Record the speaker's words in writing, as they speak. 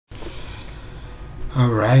All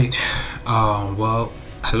right. Well,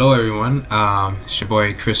 hello everyone. It's your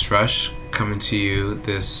boy Chris Rush coming to you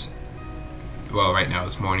this. Well, right now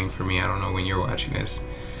it's morning for me. I don't know when you're watching this.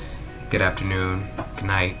 Good afternoon, good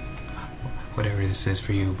night, whatever this is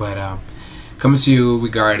for you. But coming to you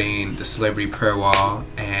regarding the celebrity prayer wall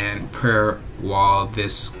and prayer wall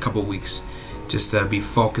this couple weeks. Just to be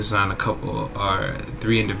focused on a couple or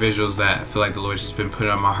three individuals that I feel like the Lord's just been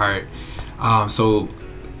putting on my heart.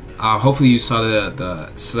 Hopefully you saw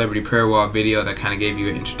the celebrity prayer wall video that kind of gave you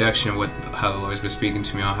an introduction with how the Lord's been speaking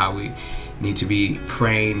to me on how we need to be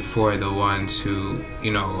praying for the ones who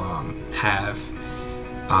have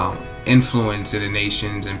influence in the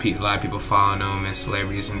nations, and a lot of people following them as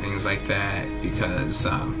celebrities and things like that, because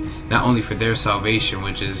not only for their salvation,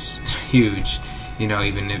 which is huge,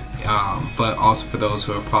 even if, but also for those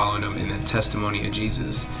who are following them in the testimony of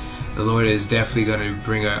Jesus. The Lord is definitely going to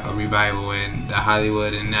bring a revival in the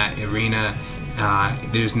Hollywood and that arena.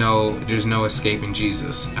 There's no escaping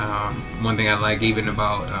Jesus. One thing I like even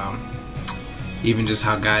about even just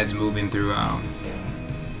how God's moving through oh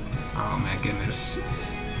my goodness,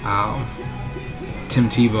 Tim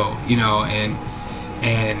Tebow,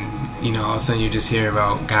 and all of a sudden you just hear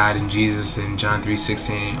about God and Jesus in John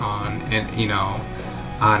 3:16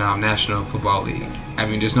 on National Football League. I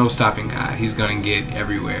mean, there's no stopping God. He's gonna get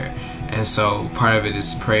everywhere, and so part of it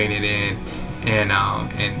is praying it in,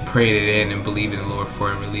 and praying it in and believing the Lord for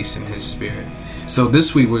it, and releasing His Spirit. So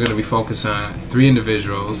this week we're gonna be focused on three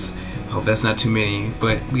individuals. I hope that's not too many,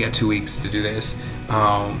 but we got 2 weeks to do this.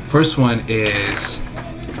 First one is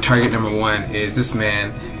target number one is this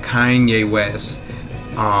man, Kanye West.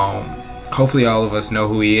 Hopefully all of us know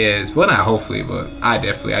who he is. Well, not hopefully, but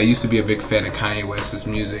I used to be a big fan of Kanye West's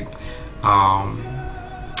music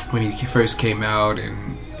when he first came out,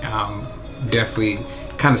 and definitely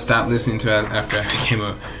kind of stopped listening to it after I became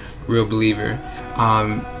a real believer.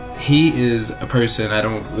 He is a person, I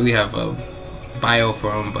don't really have a bio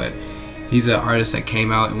for him, but he's an artist that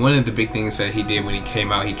came out, and one of the big things that he did when he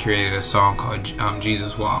came out, he created a song called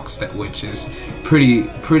Jesus Walks, which is pretty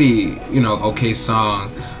okay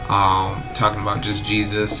song, talking about just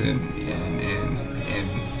Jesus and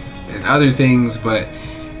other things, but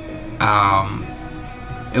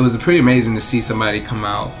it was pretty amazing to see somebody come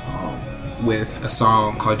out with a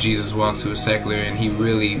song called Jesus Walks who was secular, and he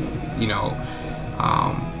really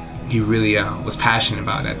was passionate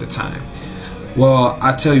about it at the time. Well,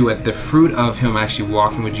 I tell you what, the fruit of him actually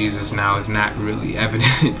walking with Jesus now is not really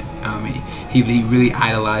evident. He really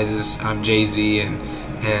idolizes Jay-Z, and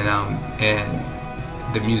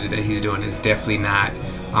the music that he's doing is definitely not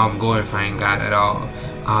glorifying God at all.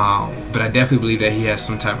 But I definitely believe that he has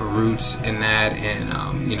some type of roots in that, and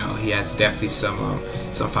he has definitely some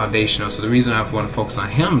foundational. So the reason I want to focus on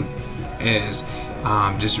him is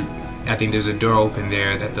I think there's a door open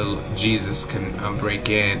there that Jesus can break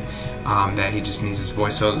in. That he just needs his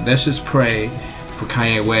voice. So let's just pray for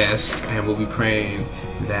Kanye West, and we'll be praying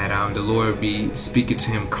that the Lord be speaking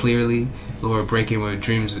to him clearly, Lord breaking with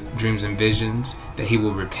dreams and visions, that he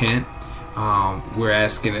will repent. We're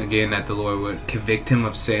asking again that the Lord would convict him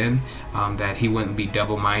of sin, that he wouldn't be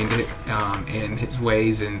double-minded in his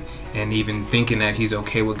ways, and even thinking that he's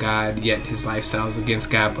okay with God, yet his lifestyle is against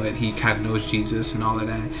God, but he kind of knows Jesus and all of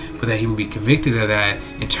that. But that he would be convicted of that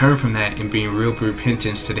and turn from that and bring real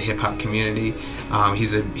repentance to the hip-hop community.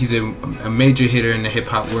 He's a major hitter in the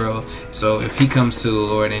hip-hop world, so if he comes to the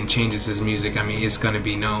Lord and changes his music, I mean, it's going to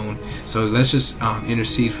be known. So let's just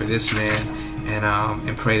intercede for this man,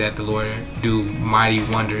 and pray that the Lord do mighty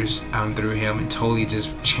wonders through him, and totally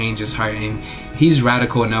just change his heart. And he's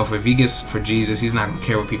radical enough, if he gets for Jesus, he's not gonna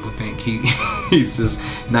care what people think. He's just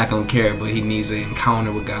not gonna care, but he needs an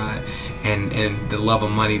encounter with God and the love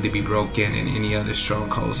of money to be broken, and any other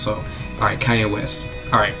strongholds. So alright, Kanye West.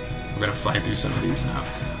 Alright, we're gonna fly through some of these now.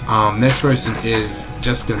 Next person is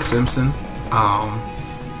Jessica Simpson.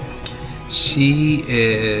 She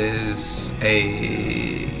is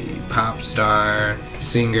a pop star,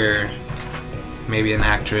 singer, maybe an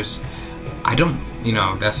actress. I don't,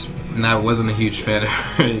 wasn't a huge fan of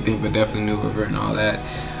her or anything, but definitely knew of her and all that.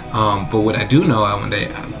 But what I do know, one day,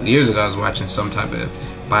 years ago, I was watching some type of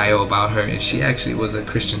bio about her, and she actually was a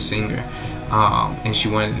Christian singer, and she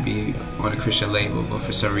wanted to be on a Christian label, but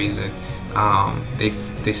for some reason, they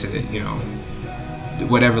said that,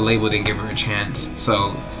 whatever label didn't give her a chance.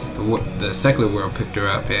 So the secular world picked her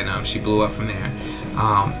up, and she blew up from there.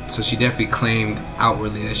 So she definitely claimed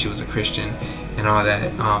outwardly that she was a Christian and all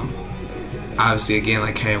that. Obviously, again,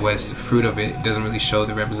 like Kanye West, the fruit of it doesn't really show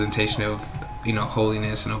the representation of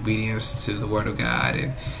holiness and obedience to the Word of God,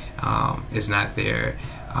 and is not there.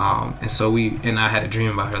 And so I had a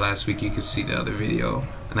dream about her last week. You could see the other video,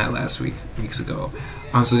 not last week, weeks ago.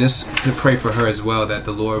 So just to pray for her as well, that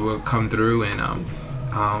the Lord will come through and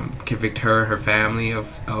convict her family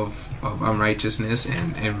of unrighteousness,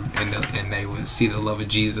 and they would see the love of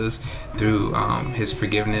Jesus through His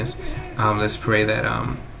forgiveness. Let's pray that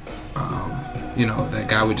that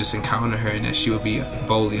God would just encounter her, and that she would be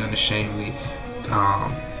boldly, unashamedly,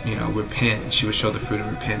 repent. She would show the fruit of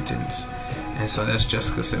repentance. And so that's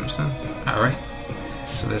Jessica Simpson. All right.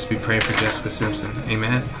 So let's be praying for Jessica Simpson.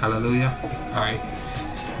 Amen. Hallelujah. All right.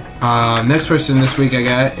 Next person this week I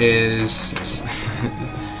got is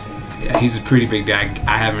yeah, he's a pretty big guy.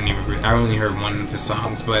 I only heard one of his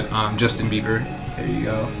songs, but Justin Bieber. There you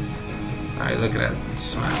go. All right, look at that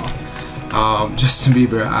smile. Justin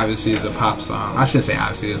Bieber obviously is a pop song. I shouldn't say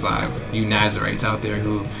obviously. There's a lot of you Nazarites out there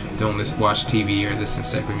who don't watch TV or listen to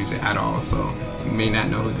secular music at all, so you may not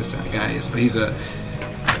know who this guy is. But he's a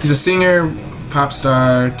singer, pop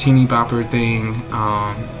star, teeny bopper thing.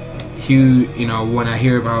 When I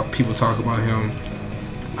hear about people talk about him,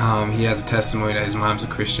 he has a testimony that his mom's a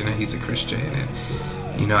Christian and he's a Christian,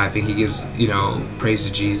 and I think he gives praise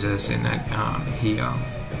to Jesus, and that he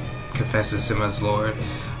confesses him as Lord.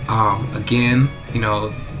 Again,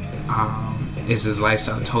 is his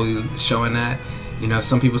lifestyle totally showing that?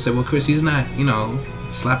 Some people say, well, Chris, he's not,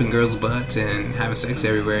 slapping girls' butts and having sex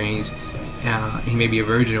everywhere, and he may be a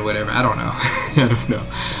virgin or whatever. I don't know. I don't know.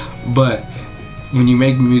 But when you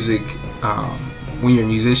make music, when you're a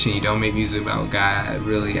musician, you don't make music about God.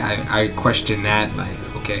 Really, I question that. Like,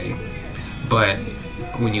 okay, but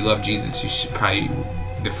when you love Jesus, you should probably,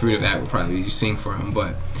 the fruit of that will probably be sing for Him.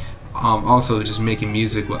 But also just making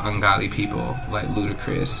music with ungodly people like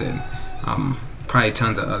Ludacris and probably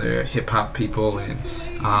tons of other hip-hop people and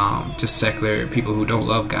just secular people who don't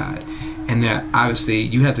love God. And that obviously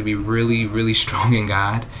you have to be really, really strong in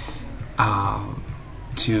God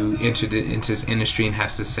to enter into this industry and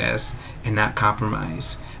have success and not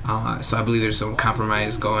compromise. So I believe there's some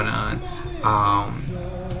compromise going on.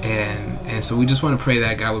 And so we just want to pray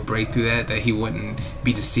that God would break through that He wouldn't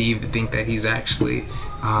be deceived to think that he's actually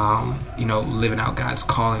living out God's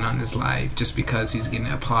calling on his life just because he's getting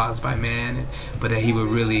applause by man, but that he would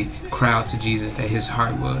really cry out to Jesus, that his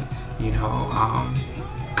heart would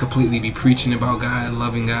completely be preaching about God,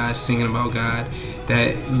 loving God, singing about God,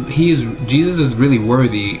 that Jesus is really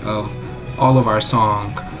worthy of all of our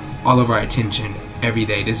song, all of our attention every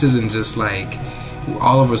day. This isn't just like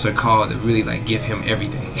all of us are called to really like give Him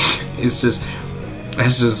everything. That's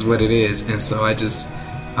just what it is. And so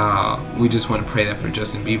we just want to pray that for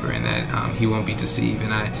Justin Bieber, and that he won't be deceived.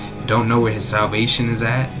 And I don't know where his salvation is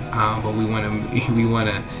at, but we want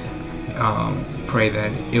to pray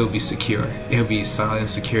that it'll be secure, it'll be solid and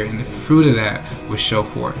secure, and the fruit of that will show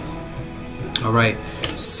forth. All right.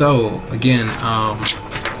 So again, we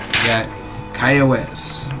got Kanye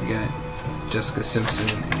West, we got Jessica Simpson,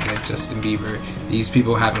 and we got Justin Bieber. These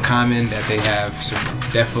people have in common that they have some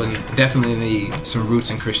definitely some roots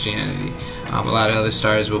in Christianity. A lot of other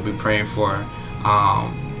stars we'll be praying for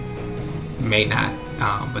may not,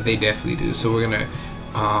 but they definitely do. So we're gonna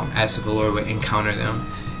ask that the Lord would encounter them,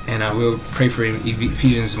 and we'll pray for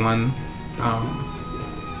Ephesians 1,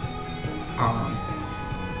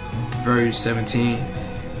 verse 17.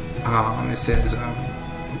 It says,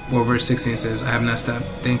 verse 16 says, I have not stopped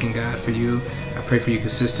thanking God for you. I pray for you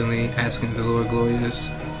consistently, asking the Lord glorious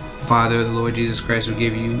Father, the Lord Jesus Christ, will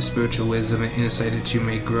give you spiritual wisdom and insight that you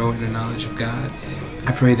may grow in the knowledge of God.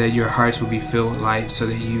 I pray that your hearts will be filled with light so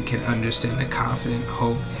that you can understand the confident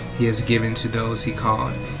hope He has given to those He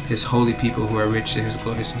called, His holy people who are rich in His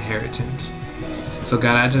glorious inheritance. So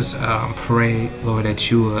God, I just pray, Lord,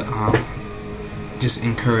 that you would just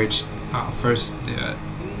encourage first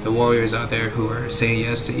the warriors out there who are saying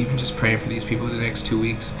yes to even just praying for these people the next 2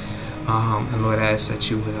 weeks. And Lord, I ask that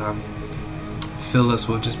you would fill us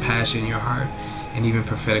with just passion in your heart and even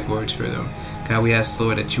prophetic words for them. God, we ask,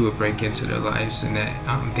 Lord, that you would break into their lives and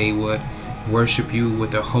that they would worship you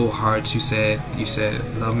with their whole hearts. You said,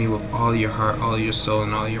 love me with all your heart, all your soul,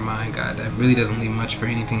 and all your mind, God. That really doesn't leave much for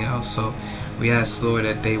anything else. So we ask, Lord,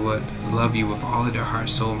 that they would love you with all of their heart,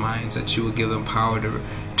 soul, minds, that you would give them power to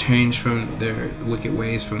change from their wicked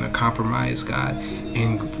ways, from their compromise, God,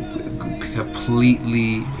 and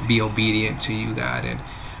completely be obedient to you, God. And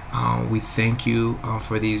we thank you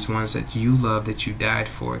for these ones that you love, that you died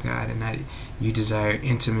for, God, and that you desire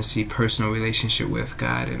intimacy, personal relationship with,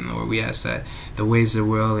 God. And Lord, we ask that the ways of the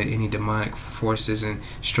world and any demonic forces and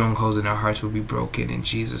strongholds in our hearts will be broken in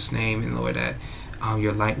Jesus' name. And Lord, that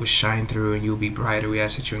your light would shine through and you'll be brighter. We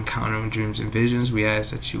ask that you encounter them in dreams and visions. We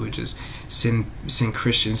ask that you would just send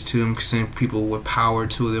Christians to them, send people with power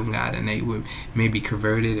to them, God, and they would maybe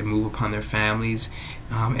converted and move upon their families,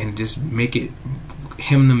 and just make it,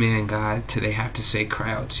 hymn them in, God, till they have to say,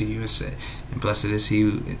 cry out to you and say, and blessed is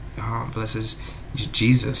he, blesses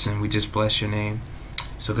Jesus, and we just bless your name.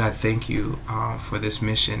 So God, thank you for this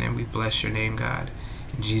mission, and we bless your name, God.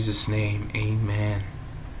 In Jesus' name, amen.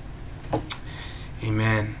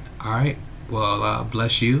 Amen. All right. Well,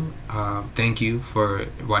 bless you. Thank you for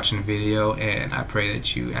watching the video, and I pray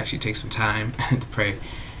that you actually take some time to pray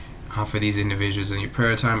for these individuals in your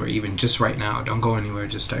prayer time, or even just right now. Don't go anywhere.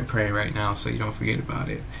 Just start praying right now so you don't forget about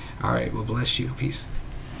it. All right. Well, bless you. Peace.